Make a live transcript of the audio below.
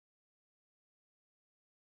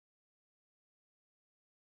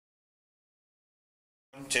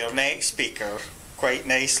to our next speaker quite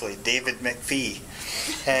nicely, David McPhee.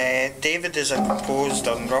 David is a composed,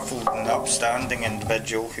 unruffled and upstanding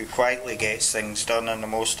individual who quietly gets things done in the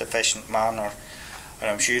most efficient manner, and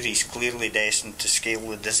I'm sure he's clearly destined to scale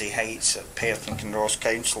the dizzy heights at Perth Kinross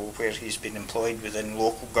Council, where he's been employed within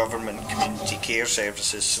local government community care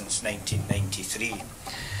services since 1993.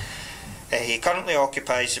 He currently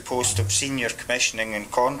occupies the post of Senior Commissioning and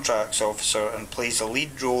Contracts Officer and plays a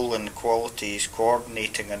lead role in qualities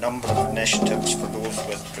coordinating a number of initiatives for those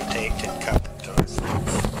with protected characteristics.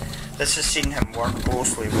 This has seen him work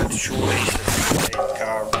closely with show races, Red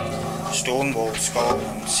Card, Stonewall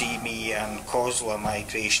Scotland, See Me and COSLA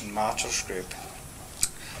Migration Matters Group.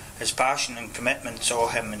 His passion and commitment saw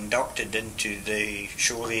him inducted into the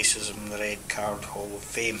Show Racism the Red Card Hall of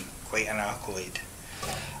Fame, quite an accolade.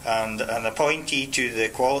 And an appointee to the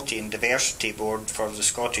Quality and Diversity Board for the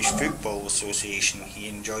Scottish Football Association. He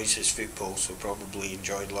enjoys his football, so probably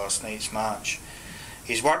enjoyed last night's match.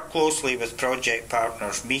 He's worked closely with project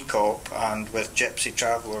partners MECOP and with Gypsy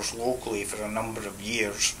Travellers locally for a number of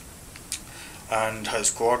years, and has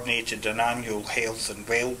coordinated an annual health and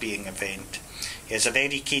wellbeing event. He has a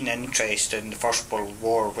very keen interest in the First World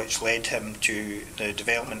War, which led him to the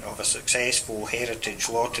development of a successful Heritage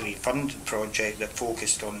Lottery funded project that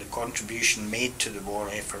focused on the contribution made to the war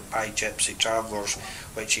effort by Gypsy Travellers,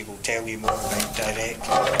 which he will tell you more about directly.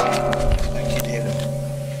 Thank you, David.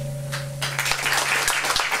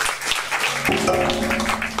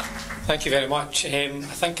 Thank you very much. I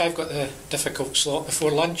think I've got the difficult slot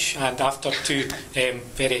before lunch and after two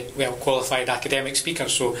very well qualified academic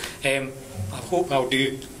speakers, so I hope I'll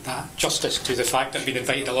do that justice to the fact that I've been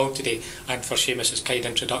invited along today and for Shamus's kind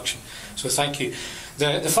introduction. So thank you.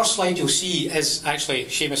 The first slide you'll see is actually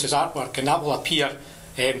Shamus's artwork, and that will appear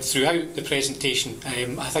throughout the presentation.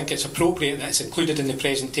 I think it's appropriate that it's included in the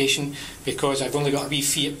presentation because I've only got a wee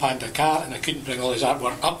Fiat Panda car and I couldn't bring all his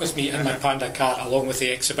artwork up with me in my Panda car along with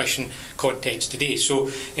the exhibition contents today. So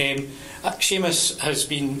Shamus has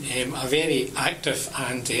been a very active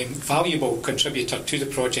and valuable contributor to the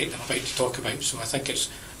project I'm about to talk about, so I think it's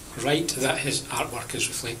right that his artwork is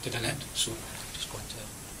reflected in it. So I'm just going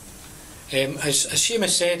to as Shamus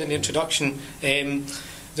said in the introduction,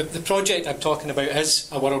 the project I'm talking about is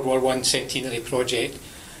a World War I Centenary Project.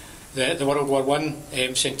 The World War I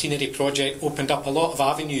Centenary Project opened up a lot of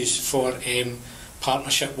avenues for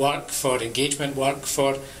partnership work, for engagement work,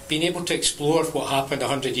 for being able to explore what happened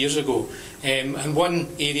 100 years ago. And one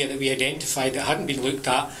area that we identified that hadn't been looked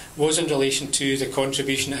at was in relation to the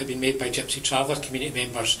contribution that had been made by Gypsy Traveller community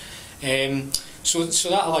members. So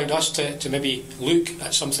that allowed us to maybe look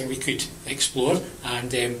at something we could explore,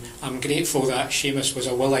 and I'm grateful that Shamus was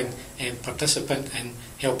a willing participant in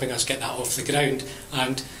helping us get that off the ground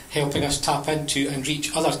and helping us tap into and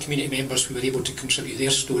reach other community members who were able to contribute their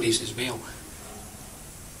stories as well.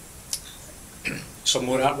 Some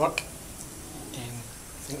more artwork.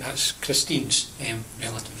 I think that's Christine's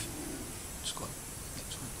relative.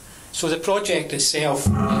 So the project itself,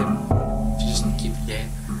 just keep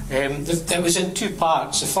it was in two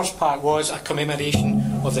parts. The first part was a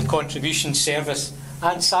commemoration of the contribution, service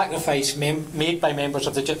and sacrifice made by members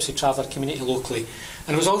of the Gypsy Traveller community locally. And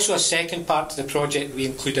there was also a second part to the project we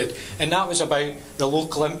included, and that was about the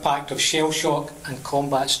local impact of shell shock and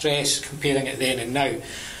combat stress, comparing it then and now.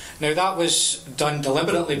 Now that was done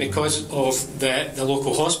deliberately because of the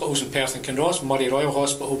local hospitals in Perth and Kinross. Murray Royal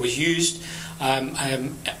Hospital was used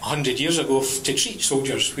 100 years ago to treat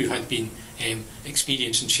soldiers who had been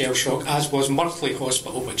experiencing shell shock, as was Murthley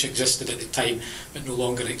Hospital, which existed at the time but no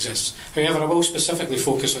longer exists. However, I will specifically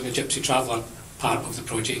focus on the Gypsy Traveller part of the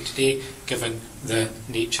project today, given the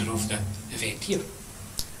nature of the event here.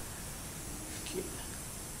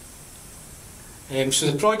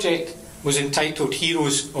 So the project was entitled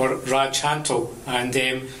Heroes or Rajhantal, and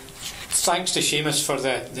thanks to Shamus for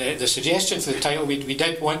the suggestion for the title. We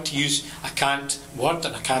did want to use a cant word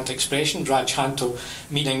and a cant expression, Rajhantal,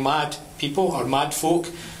 meaning mad people or mad folk.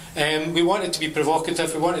 We wanted to be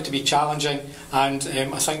provocative, we wanted to be challenging, and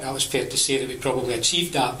I think that was fair to say that we probably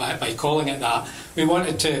achieved that by calling it that. We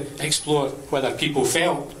wanted to explore whether people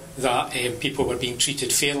felt that people were being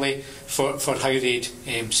treated fairly for how they'd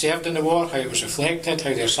served in the war, how it was reflected,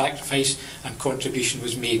 how their sacrifice and contribution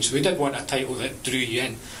was made. So we did want a title that drew you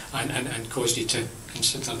in and caused you to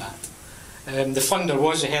consider that. The funder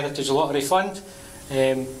was the Heritage Lottery Fund.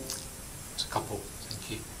 There's a couple,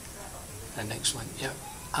 thank you. The next one, yeah.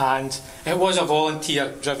 And it was a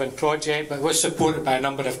volunteer-driven project, but it was supported by a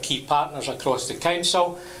number of key partners across the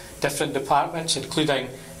council, different departments, including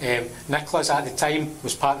Nicholas at the time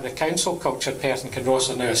was part of the council. Culture Perth and Kinross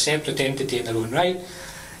are now a separate entity in their own right.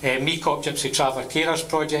 MECOP Gypsy Traveller Carers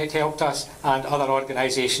Project helped us, and other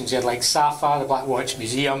organisations there like SAFA, the Black Watch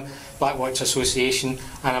Museum, Black Watch Association,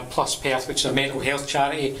 and Plus Perth, which is a mental health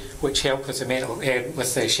charity, which helped with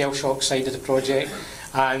the shell shock side of the project,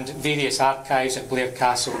 and various archives at Blair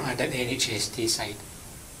Castle and at the NHS Tayside.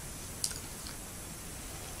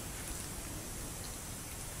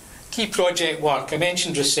 Key project work. I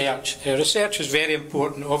mentioned research. Research is very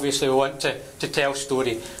important. Obviously, we want to tell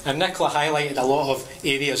story. And Nicola highlighted a lot of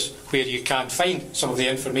areas where you can find some of the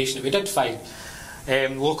information that we did find.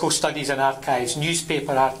 Local studies and archives,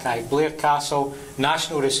 newspaper archive, Blair Castle,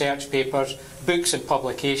 national research papers, books and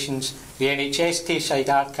publications, the NHS Tayside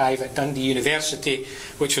archive at Dundee University,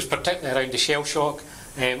 which was particularly around the shell shock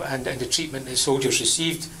and the treatment that soldiers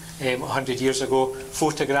received 100 years ago,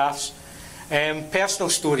 photographs. Personal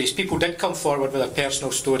stories. People did come forward with their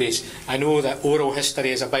personal stories. I know that oral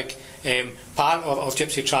history is a big part of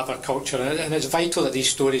Gypsy Traveller culture, and it's vital that these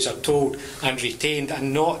stories are told and retained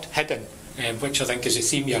and not hidden, which I think is the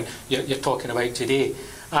theme you're talking about today.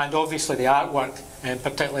 And obviously the artwork, and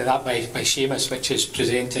particularly that by Shamus, which is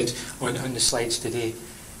presented on the slides today.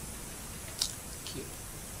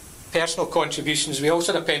 Personal contributions. We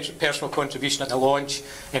also had a personal contribution at the launch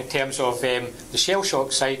in terms of the shell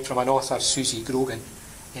shock side from an author, Susie Grogan,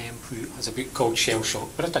 who has a book called Shell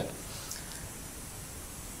Shock Britain.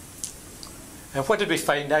 And what did we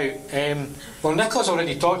find out? Well, Nicola's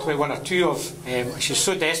already talked about one or two of. She's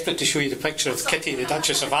so desperate to show you the picture of Kitty, the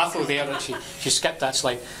Duchess of Atholl there, that she skipped that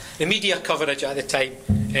slide. The media coverage at the time.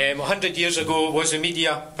 100 years ago, was the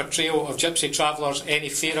media portrayal of Gypsy Travellers any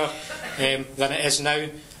fairer than it is now?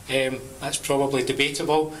 That's probably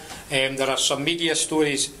debatable. There are some media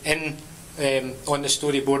stories on the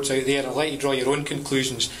storyboards out there. I'll let you draw your own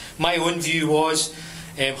conclusions. My own view was,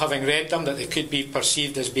 having read them, that they could be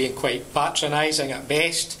perceived as being quite patronising at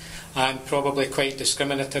best and probably quite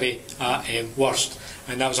discriminatory at worst.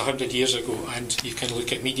 And that was 100 years ago, and you can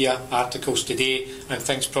look at media articles today and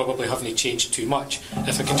things probably haven't changed too much.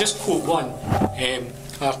 If I can just quote one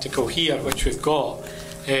article here, which we've got,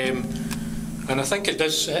 and I think it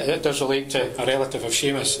does relate to a relative of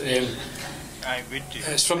Shamus. I would do.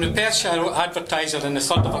 It's from the Perthshire Advertiser on the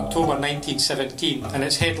 3rd of October 1917, and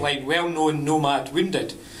it's headlined "Well-known nomad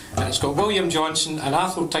wounded." And it's got William Johnson, an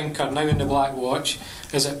Atholl tinker now in the Black Watch,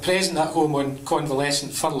 is at present at home on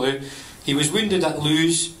convalescent furlough. He was wounded at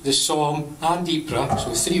Lewes, the Somme and Ypres,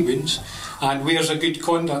 so 3 wounds, and wears a good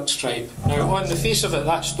conduct stripe. Now, on the face of it,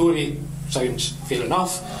 that story sounds fair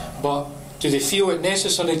enough, but do they feel it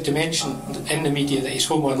necessary to mention in the media that he's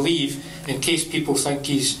home on leave in case people think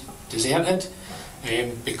he's deserted?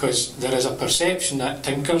 Because there is a perception that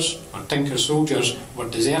tinkers or tinker soldiers were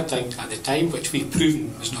deserting at the time, which we've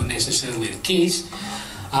proven is not necessarily the case.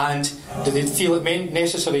 And do they feel it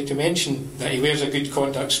necessary to mention that he wears a good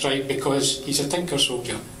conduct stripe because he's a tinker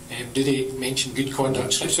soldier? Do they mention good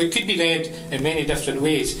conduct stripe? So it could be read in many different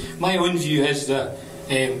ways. My own view is that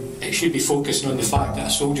it should be focusing on the fact that a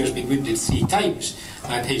soldier's been wounded 3 times,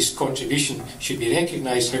 and his contribution should be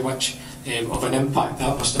recognised, how much of an impact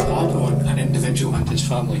that must have had on an individual and his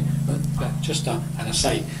family. But just an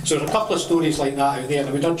aside. So there are a couple of stories like that out there, and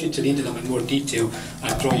I would urge you to read them in more detail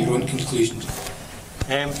and draw your own conclusions.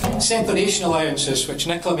 Separation allowances, which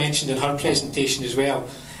Nicola mentioned in her presentation as well,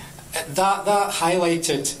 that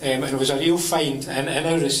highlighted, and it was a real find in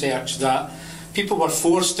our research, that people were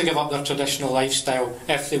forced to give up their traditional lifestyle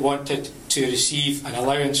if they wanted to receive an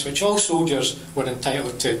allowance, which all soldiers were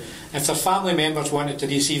entitled to. If their family members wanted to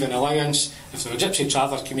receive an allowance, if they were a Gypsy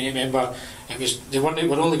Traveller community member, they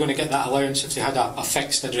were only going to get that allowance if they had a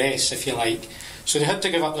fixed address, if you like. So they had to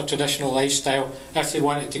give up their traditional lifestyle if they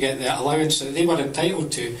wanted to get the allowance that they were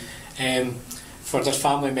entitled to for their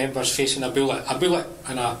family members facing a bullet. A bullet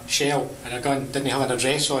and a shell and a gun didn't have an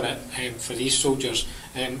address on it for these soldiers.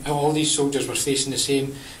 All these soldiers were facing the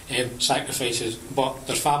same sacrifices, but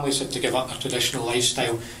their families had to give up their traditional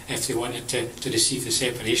lifestyle if they wanted to receive the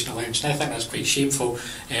separation allowance. And I think that's quite shameful,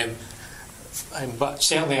 but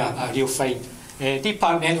certainly a real find.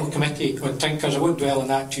 Departmental Committee on Tinkers, I won't dwell on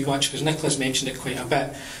that too much because Nicola's mentioned it quite a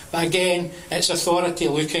bit. But again, it's authority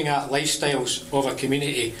looking at lifestyles of a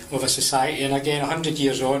community, of a society. And again, 100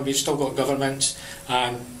 years on, we've still got governments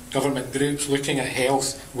and government groups looking at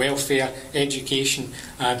health, welfare, education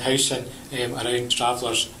and housing around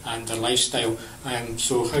travellers and their lifestyle.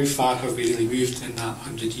 So how far have we really moved in that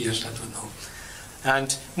 100 years? I don't know.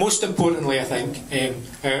 And most importantly, I think,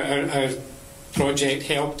 our project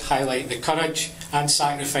helped highlight the courage and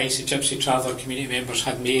sacrifice the Gypsy Traveller community members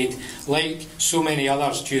had made, like so many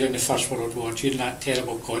others during the First World War, during that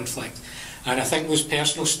terrible conflict. And I think those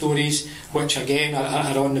personal stories, which again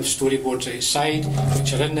are on the storyboards outside,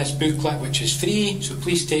 which are in this booklet, which is free, so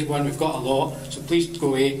please take one. We've got a lot, so please go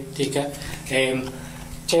away, take it.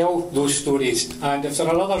 Tell those stories, and if there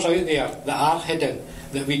are others out there that are hidden,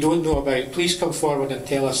 that we don't know about, please come forward and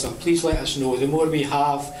tell us them. Please let us know. The more we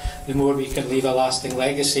have, the more we can leave a lasting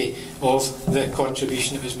legacy of the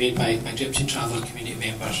contribution that was made by Gypsy Traveller community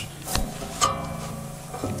members.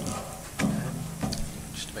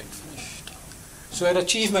 Just about finished. So our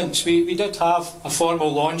achievements, we did have a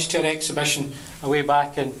formal launch to our exhibition way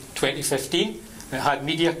back in 2015. It had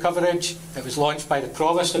media coverage. It was launched by the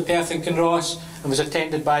Provost of Perth and Kinross and was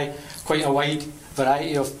attended by quite a wide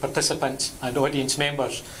variety of participants and audience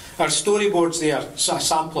members. Our storyboards there, a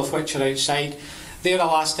sample of which are outside, they're a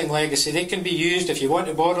lasting legacy. They can be used if you want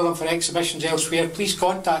to borrow them for exhibitions elsewhere. Please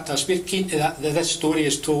contact us. We're keen that this story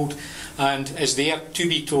is told and is there to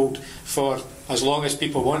be told for as long as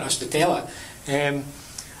people want us to tell it.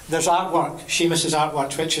 There's artwork, Shamus's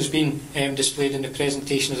artwork, which has been displayed in the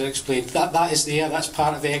presentation as I explained. That is there, that's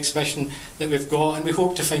part of the exhibition that we've got, and we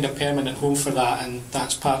hope to find a permanent home for that, and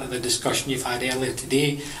that's part of the discussion you've had earlier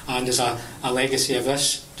today, and is a legacy of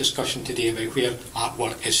this discussion today about where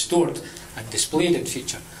artwork is stored and displayed in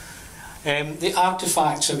future. The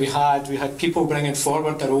artefacts that we had people bringing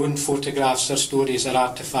forward their own photographs, their stories, their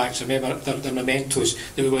artefacts, remember, their mementos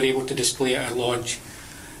that we were able to display at our launch.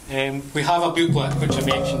 We have a booklet which I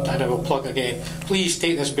mentioned and I will plug again. Please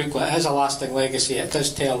take this booklet. It is a lasting legacy. It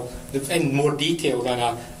does tell in more detail than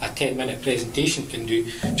a 10-minute presentation can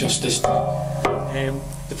do justice.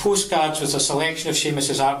 The postcards was a selection of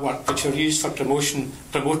Shamus's artwork which were used for promoting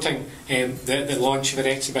the launch of our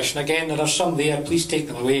exhibition. Again, there are some there. Please take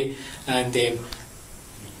them away. And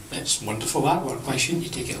it's wonderful artwork. Why shouldn't you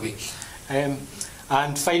take it away?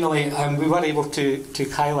 And finally, we were able to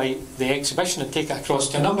highlight the exhibition and take it across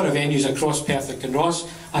to a number of venues across Perth and Kinross,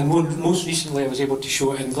 and most recently I was able to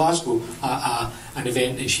show it in Glasgow at an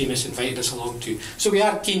event that Shamus invited us along to. So we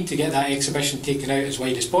are keen to get that exhibition taken out as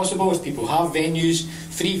wide as possible. If people have venues,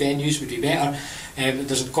 free venues would be better. It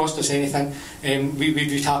doesn't cost us anything. We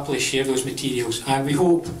would happily share those materials, and we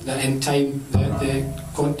hope that in time the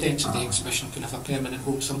contents of the exhibition can have a permanent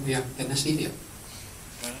home somewhere in this area.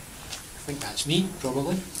 I think that's me,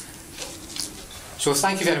 probably. So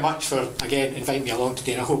thank you very much for, again, inviting me along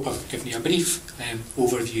today, and I hope I've given you a brief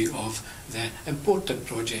overview of the important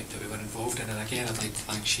project that we were involved in. And again, I'd like to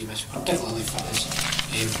thank Shamus particularly for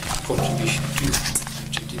his contribution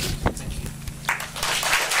to today. Thank you.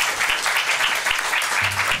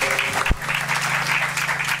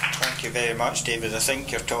 Thank you very much, David. I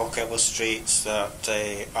think your talk illustrates that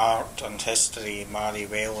art and history marry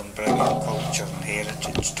well in bringing culture and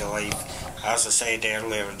heritage to life. As I said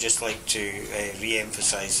earlier, I'd just like to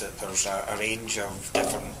re-emphasise that there's a range of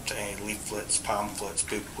different leaflets, pamphlets,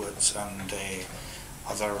 booklets and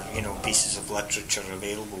other pieces of literature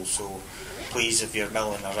available. So please, if you're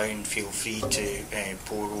milling around, feel free to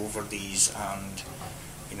pore over these and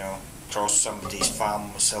cross somebody's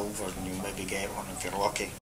farm with silver and you'll maybe get one if you're lucky.